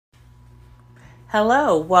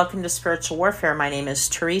Hello, welcome to Spiritual Warfare. My name is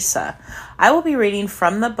Teresa. I will be reading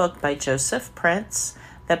from the book by Joseph Prince,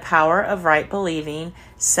 The Power of Right Believing,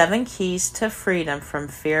 7 Keys to Freedom from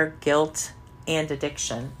Fear, Guilt, and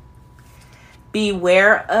Addiction.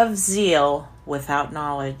 Beware of zeal without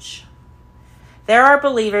knowledge. There are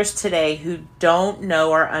believers today who don't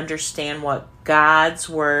know or understand what God's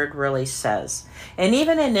Word really says. And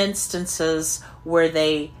even in instances where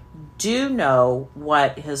they do know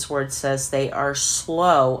what His Word says, they are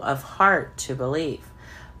slow of heart to believe.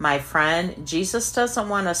 My friend, Jesus doesn't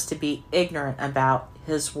want us to be ignorant about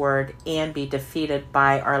His Word and be defeated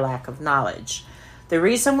by our lack of knowledge. The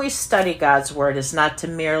reason we study God's Word is not to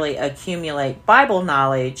merely accumulate Bible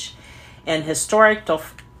knowledge and historical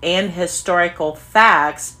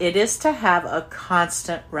facts. It is to have a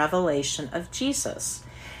constant revelation of Jesus.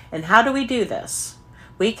 And how do we do this?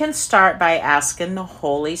 We can start by asking the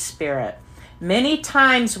Holy Spirit. Many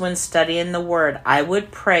times when studying the Word, I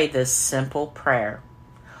would pray this simple prayer.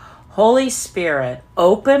 Holy Spirit,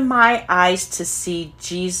 open my eyes to see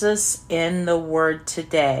Jesus in the Word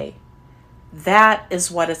today. That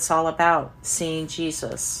is what it's all about, seeing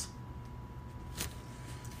Jesus.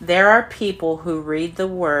 There are people who read the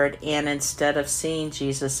Word and instead of seeing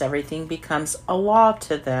Jesus, everything becomes a law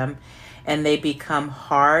to them and they become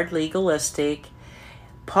hard, legalistic.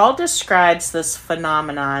 Paul describes this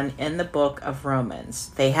phenomenon in the book of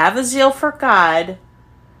Romans. They have a zeal for God,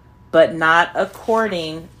 but not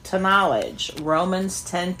according to knowledge. Romans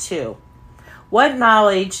 10:2. What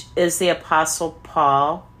knowledge is the Apostle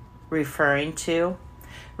Paul referring to?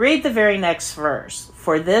 Read the very next verse.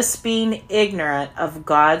 For this being ignorant of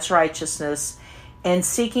God's righteousness and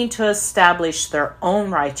seeking to establish their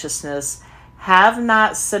own righteousness, have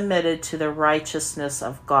not submitted to the righteousness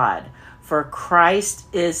of God. For Christ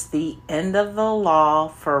is the end of the law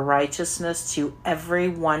for righteousness to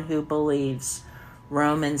everyone who believes.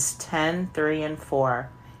 Romans 10:3 and 4.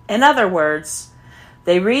 In other words,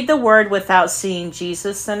 they read the Word without seeing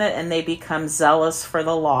Jesus in it and they become zealous for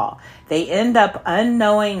the law. They end up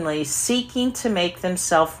unknowingly seeking to make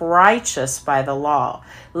themselves righteous by the law.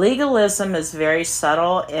 Legalism is very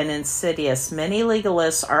subtle and insidious. Many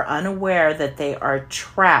legalists are unaware that they are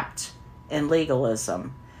trapped in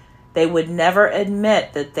legalism. They would never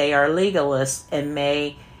admit that they are legalists and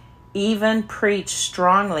may even preach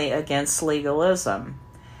strongly against legalism.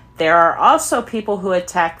 There are also people who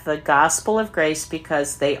attack the gospel of grace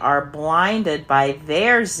because they are blinded by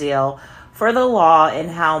their zeal for the law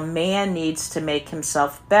and how man needs to make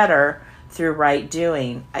himself better through right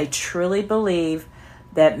doing. I truly believe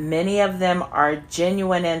that many of them are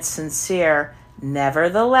genuine and sincere.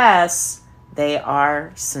 Nevertheless, they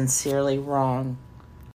are sincerely wrong.